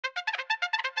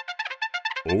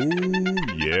Oh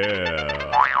yeah.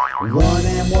 One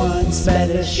and one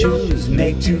smelly shoes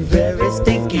make two very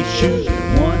stinky shoes.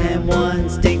 One and one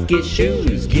stinky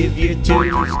shoes give you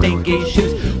two stinky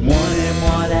shoes. One and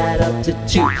one add up to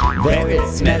two very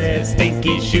smelly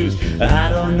stinky shoes.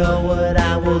 I don't know what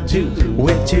I will do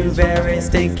with two very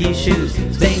stinky shoes.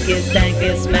 Stinky,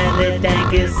 stanky, smelly,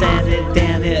 danky, sandy,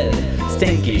 damn it,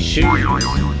 stinky shoes.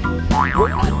 What do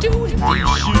I do with these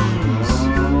shoes?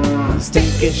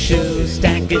 Stinky shoes,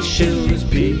 stanky shoes,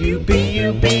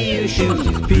 B-U-B-U-B-U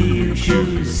shoes, B-U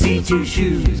shoes, C2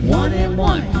 shoes, one and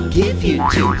one, give you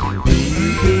two.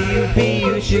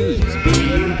 B-U-B-U-B-U shoes,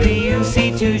 B-U-B-U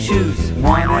C2 shoes,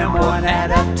 one and one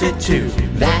add up to two.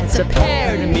 That's a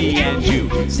pair to me and you.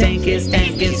 Stinky,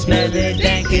 stanky, smelly,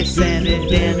 danky, sandy,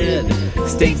 damn it,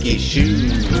 stinky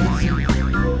shoes.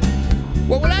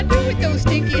 What will I do with those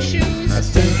stinky shoes?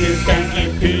 Stinky,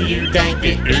 stanky, pee-you,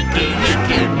 danky, icky,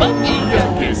 icky, mucky,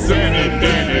 yucky, sunny,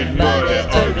 danny, muddy,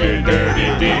 ugly, dirty,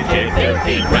 dingy,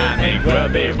 filthy, grimy,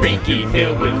 grubby, reeky,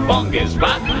 filled with fungus,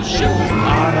 rotten shoes.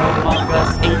 Arnold,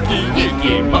 fungus, icky,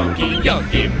 icky, monkey,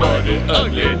 yucky, muddy,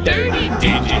 ugly, dirty,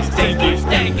 dingy, stinky,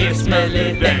 stanky,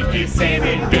 smelly, danky,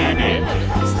 sandy, danny,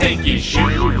 stinky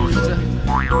shoes.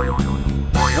 One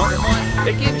and one,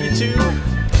 they give you two.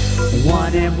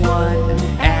 One and one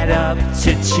add up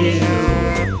to two.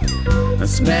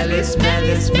 Smelly,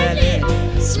 smelly, smelly,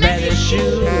 smelly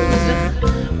shoes.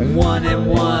 One and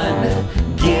one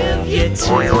give you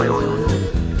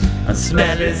two.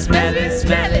 Smelly, smelly,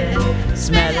 smelly,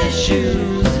 smelly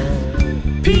shoes.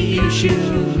 PU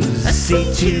shoes,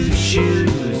 C2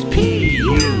 shoes,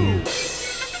 PU.